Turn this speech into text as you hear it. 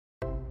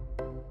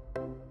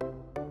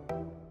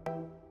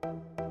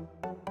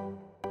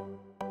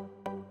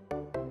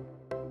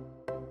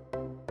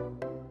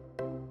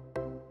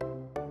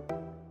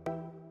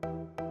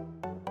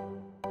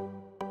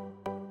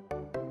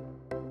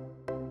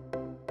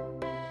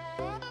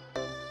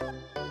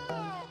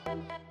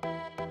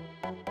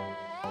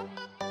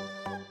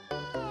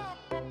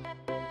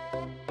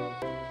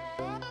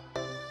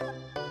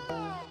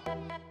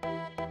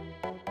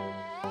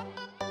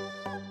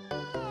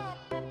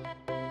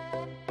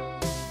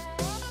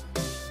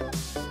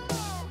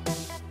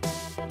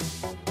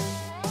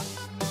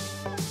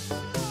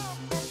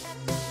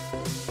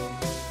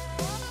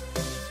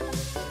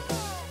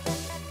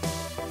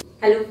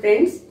Hello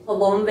friends, a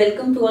warm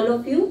welcome to all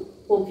of you.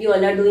 Hope you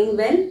all are doing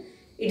well.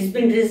 It's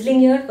been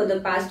drizzling here for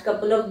the past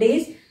couple of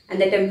days and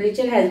the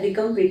temperature has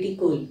become pretty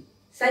cool.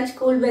 Such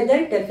cold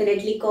weather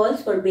definitely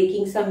calls for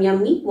baking some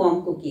yummy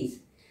warm cookies.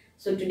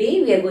 So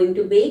today we are going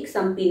to bake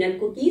some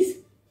peanut cookies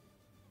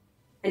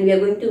and we are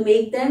going to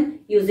make them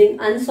using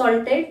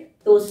unsalted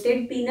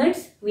toasted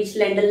peanuts which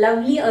lend a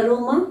lovely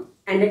aroma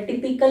and a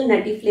typical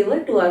nutty flavor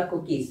to our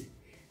cookies.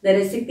 The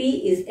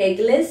recipe is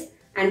eggless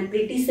and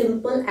pretty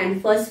simple and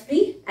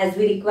fuss-free as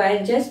we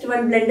require just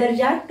one blender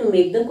jar to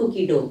make the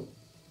cookie dough.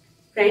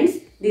 Friends,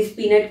 these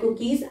peanut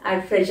cookies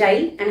are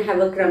fragile and have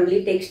a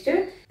crumbly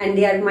texture and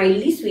they are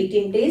mildly sweet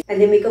in taste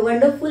and they make a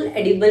wonderful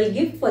edible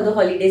gift for the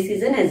holiday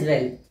season as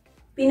well.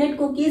 Peanut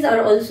cookies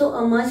are also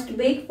a must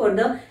bake for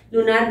the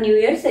Lunar New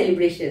Year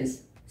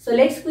celebrations. So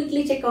let's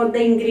quickly check out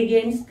the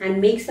ingredients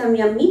and make some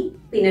yummy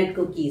peanut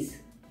cookies.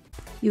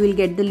 You will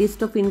get the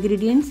list of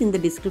ingredients in the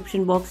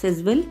description box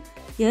as well.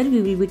 Here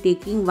we will be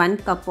taking 1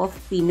 cup of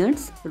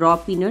peanuts, raw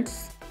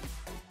peanuts.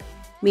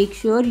 Make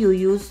sure you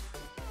use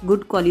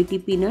good quality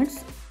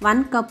peanuts.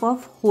 1 cup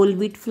of whole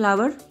wheat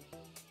flour.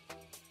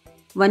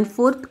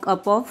 1/4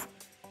 cup of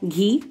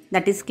ghee,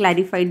 that is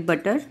clarified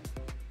butter.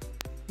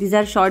 These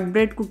are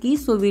shortbread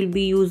cookies, so we will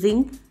be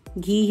using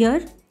ghee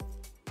here.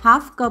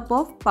 1/2 cup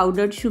of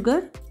powdered sugar.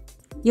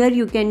 Here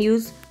you can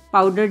use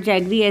powdered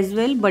jaggery as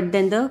well, but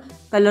then the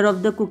color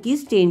of the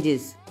cookies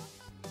changes.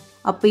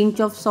 A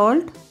pinch of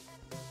salt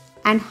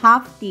and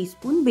 1/2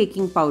 teaspoon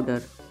baking powder.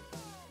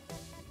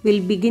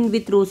 We'll begin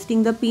with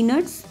roasting the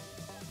peanuts.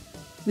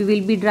 We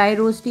will be dry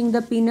roasting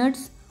the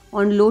peanuts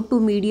on low to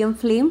medium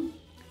flame.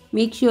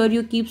 Make sure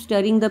you keep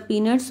stirring the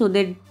peanuts so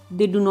that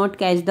they do not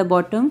catch the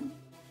bottom.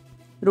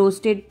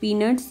 Roasted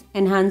peanuts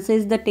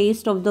enhances the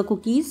taste of the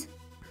cookies.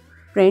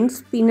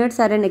 Friends, peanuts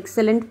are an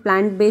excellent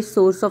plant-based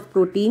source of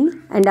protein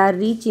and are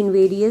rich in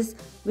various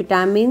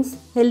vitamins,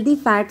 healthy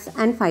fats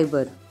and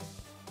fiber.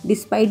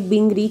 Despite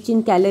being rich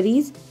in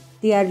calories,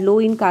 they are low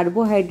in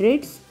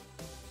carbohydrates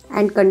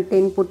and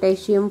contain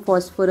potassium,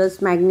 phosphorus,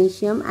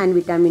 magnesium and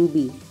vitamin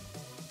B.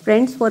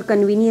 Friends, for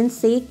convenience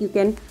sake, you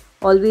can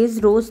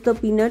always roast the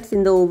peanuts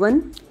in the oven.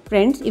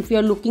 Friends, if you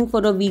are looking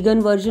for a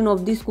vegan version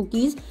of these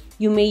cookies,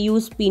 you may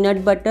use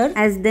peanut butter,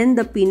 as then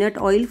the peanut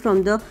oil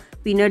from the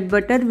peanut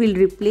butter will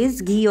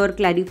replace ghee or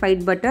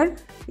clarified butter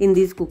in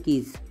these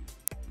cookies.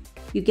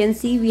 You can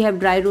see we have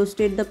dry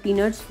roasted the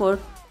peanuts for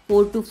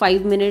 4 to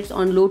 5 minutes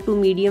on low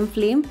to medium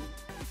flame.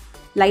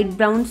 Light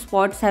brown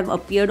spots have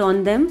appeared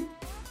on them.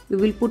 We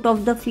will put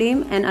off the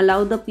flame and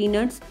allow the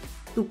peanuts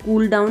to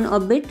cool down a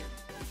bit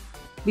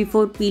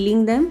before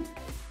peeling them.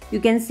 You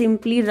can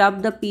simply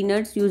rub the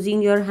peanuts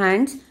using your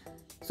hands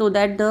so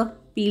that the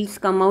peels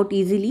come out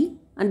easily.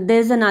 And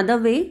there's another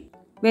way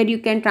where you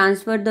can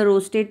transfer the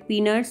roasted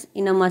peanuts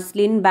in a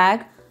muslin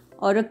bag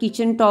or a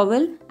kitchen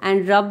towel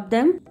and rub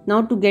them.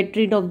 Now to get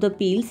rid of the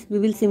peels, we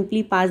will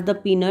simply pass the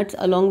peanuts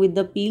along with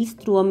the peels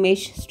through a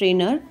mesh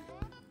strainer.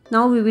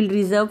 Now we will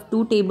reserve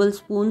 2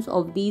 tablespoons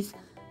of these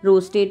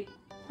roasted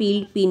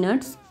peeled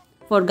peanuts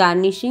for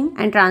garnishing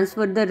and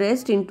transfer the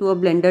rest into a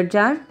blender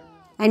jar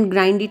and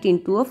grind it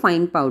into a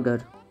fine powder.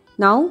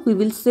 Now we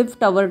will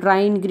sift our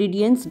dry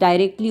ingredients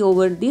directly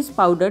over these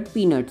powdered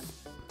peanuts.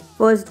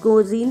 First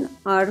goes in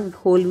our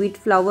whole wheat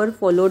flour,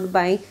 followed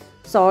by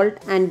salt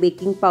and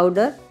baking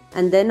powder,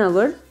 and then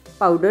our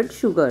powdered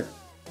sugar.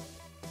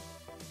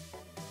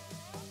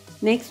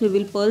 Next we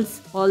will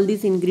pulse all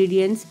these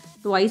ingredients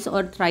twice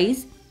or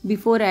thrice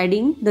before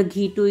adding the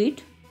ghee to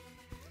it.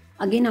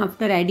 Again,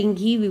 after adding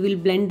ghee, we will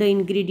blend the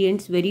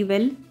ingredients very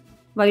well.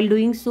 While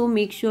doing so,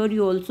 make sure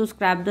you also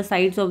scrap the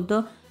sides of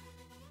the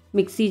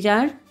mixie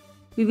jar.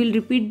 We will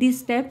repeat this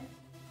step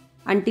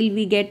until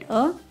we get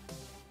a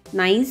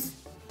nice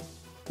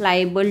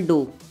pliable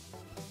dough.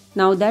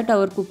 Now that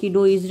our cookie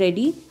dough is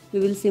ready, we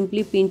will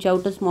simply pinch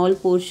out a small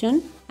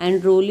portion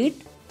and roll it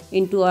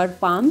into our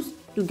palms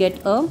to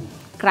get a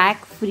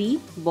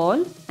crack-free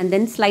ball and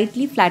then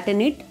slightly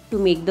flatten it to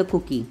make the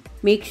cookie.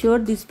 Make sure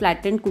this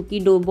flattened cookie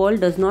dough ball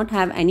does not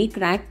have any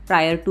crack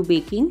prior to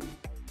baking.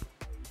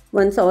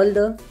 Once all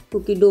the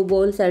cookie dough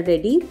balls are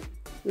ready,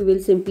 we will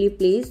simply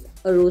place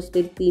a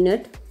roasted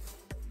peanut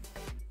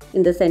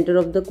in the center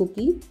of the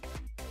cookie.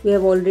 We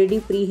have already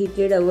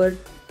preheated our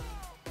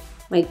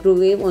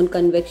microwave on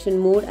convection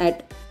mode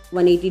at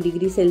 180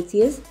 degrees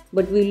Celsius,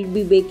 but we will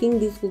be baking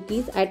these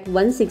cookies at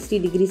 160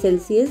 degrees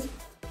Celsius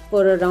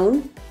for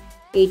around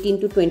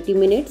 18 to 20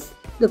 minutes.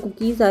 The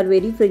cookies are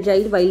very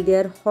fragile while they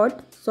are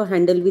hot, so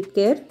handle with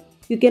care.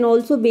 You can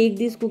also bake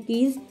these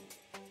cookies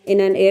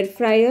in an air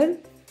fryer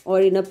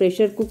or in a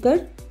pressure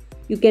cooker.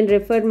 You can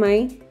refer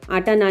my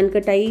atta naan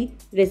katai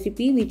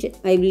recipe, which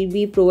I will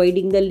be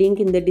providing the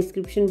link in the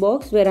description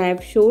box, where I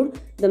have showed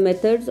the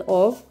methods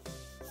of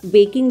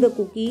baking the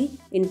cookie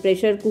in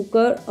pressure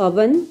cooker,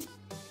 oven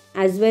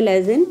as well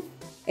as in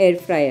air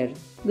fryer.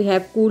 We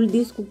have cooled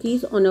these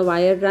cookies on a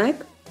wire rack.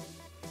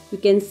 You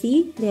can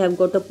see they have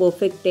got a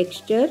perfect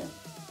texture,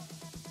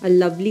 a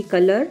lovely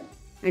color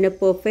and a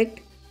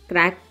perfect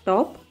cracked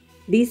top.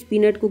 These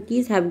peanut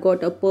cookies have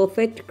got a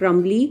perfect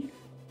crumbly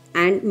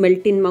and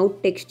melt in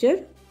mouth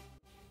texture.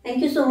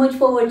 Thank you so much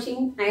for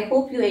watching. I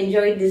hope you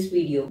enjoyed this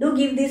video. Do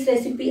give this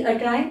recipe a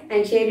try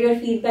and share your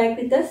feedback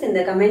with us in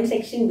the comment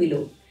section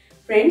below.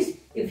 Friends,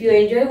 if you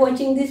enjoy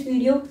watching this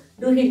video,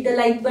 do hit the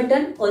like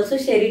button. Also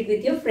share it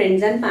with your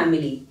friends and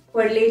family.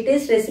 For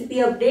latest recipe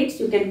updates,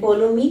 you can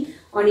follow me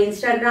on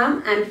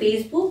Instagram and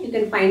Facebook. You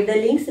can find the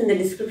links in the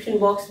description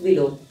box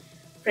below.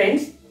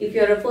 Friends, if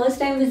you are a first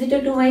time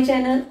visitor to my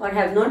channel or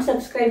have not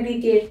subscribed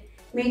it yet,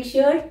 make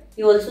sure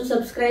you also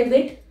subscribe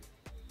it.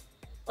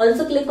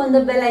 Also click on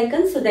the bell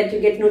icon so that you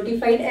get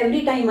notified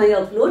every time I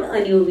upload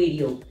a new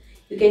video.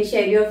 You can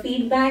share your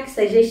feedback,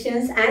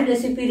 suggestions and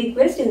recipe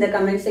requests in the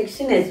comment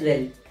section as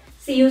well.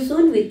 See you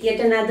soon with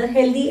yet another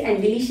healthy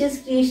and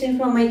delicious creation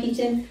from my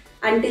kitchen.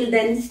 Until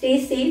then,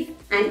 stay safe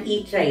and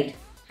eat right.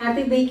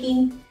 Happy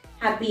baking,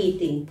 happy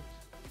eating.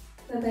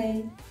 Bye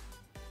bye.